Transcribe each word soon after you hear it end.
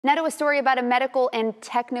Now to a story about a medical and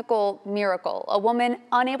technical miracle. A woman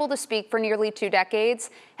unable to speak for nearly 2 decades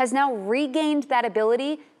has now regained that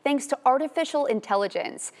ability thanks to artificial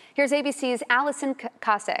intelligence. Here's ABC's Allison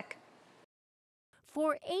Kosik.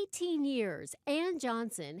 For 18 years, Ann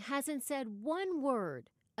Johnson hasn't said one word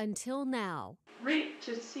until now. Rick,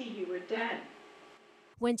 to see you were dead.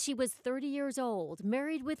 When she was 30 years old,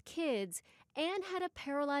 married with kids, Ann had a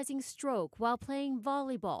paralyzing stroke while playing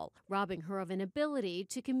volleyball, robbing her of an ability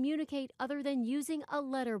to communicate other than using a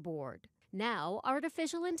letterboard. Now,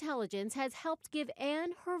 artificial intelligence has helped give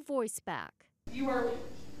Ann her voice back. You are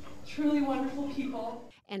truly wonderful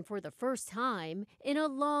people. And for the first time in a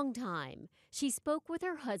long time, she spoke with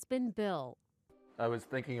her husband, Bill. I was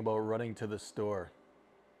thinking about running to the store.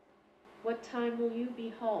 What time will you be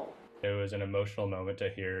home? It was an emotional moment to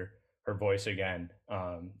hear her voice again.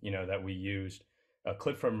 That we used a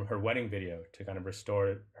clip from her wedding video to kind of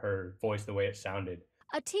restore her voice the way it sounded.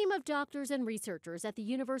 A team of doctors and researchers at the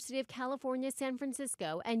University of California, San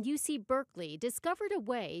Francisco and UC Berkeley discovered a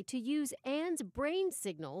way to use Ann's brain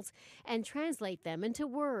signals and translate them into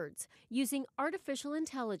words using artificial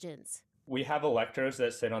intelligence. We have electrodes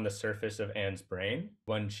that sit on the surface of Ann's brain.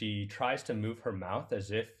 When she tries to move her mouth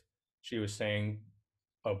as if she was saying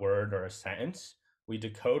a word or a sentence, we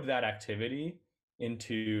decode that activity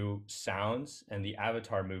into sounds and the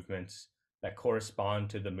avatar movements that correspond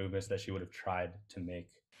to the movements that she would have tried to make.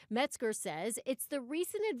 Metzger says it's the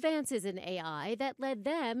recent advances in AI that led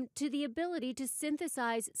them to the ability to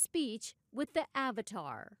synthesize speech with the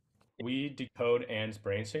avatar. We decode Ann's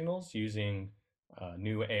brain signals using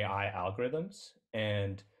new AI algorithms,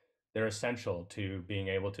 and they're essential to being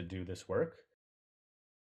able to do this work.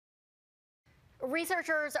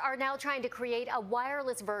 Researchers are now trying to create a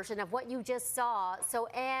wireless version of what you just saw so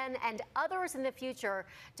Ann and others in the future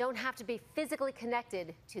don't have to be physically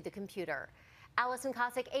connected to the computer. Allison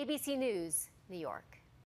Kosik, ABC News, New York.